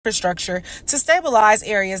infrastructure to stabilize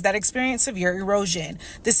areas that experience severe erosion.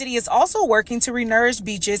 The city is also working to renourish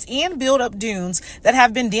beaches and build up dunes that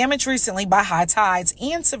have been damaged recently by high tides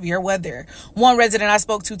and severe weather. One resident I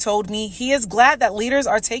spoke to told me he is glad that leaders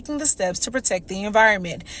are taking the steps to protect the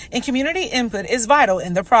environment, and community input is vital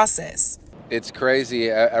in the process. It's crazy.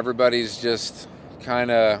 Everybody's just kind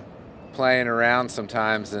of playing around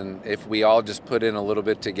sometimes, and if we all just put in a little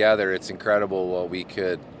bit together, it's incredible what we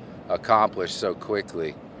could accomplish so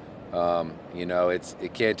quickly.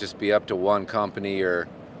 It can't just be up to one company or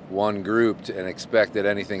one group and expect that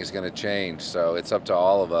anything is going to change. So it's up to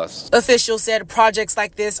all of us. Officials said projects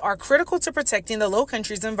like this are critical to protecting the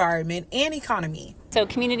Lowcountry's environment and economy. So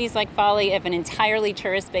communities like Folly have an entirely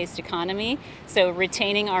tourist-based economy. So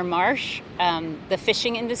retaining our marsh, the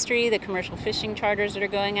fishing industry, the commercial fishing charters that are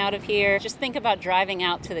going out of here. Just think about driving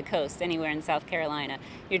out to the coast anywhere in South Carolina.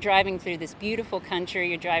 You're driving through this beautiful country.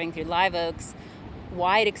 You're driving through live oaks,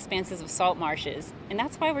 wide expanses of salt marshes. And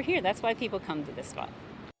that's why we're here. That's why people come to this spot.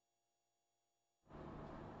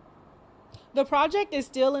 The project is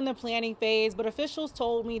still in the planning phase, but officials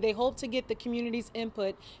told me they hope to get the community's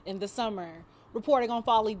input in the summer. Reporting on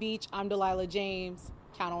Folly Beach, I'm Delilah James.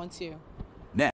 Count on 2.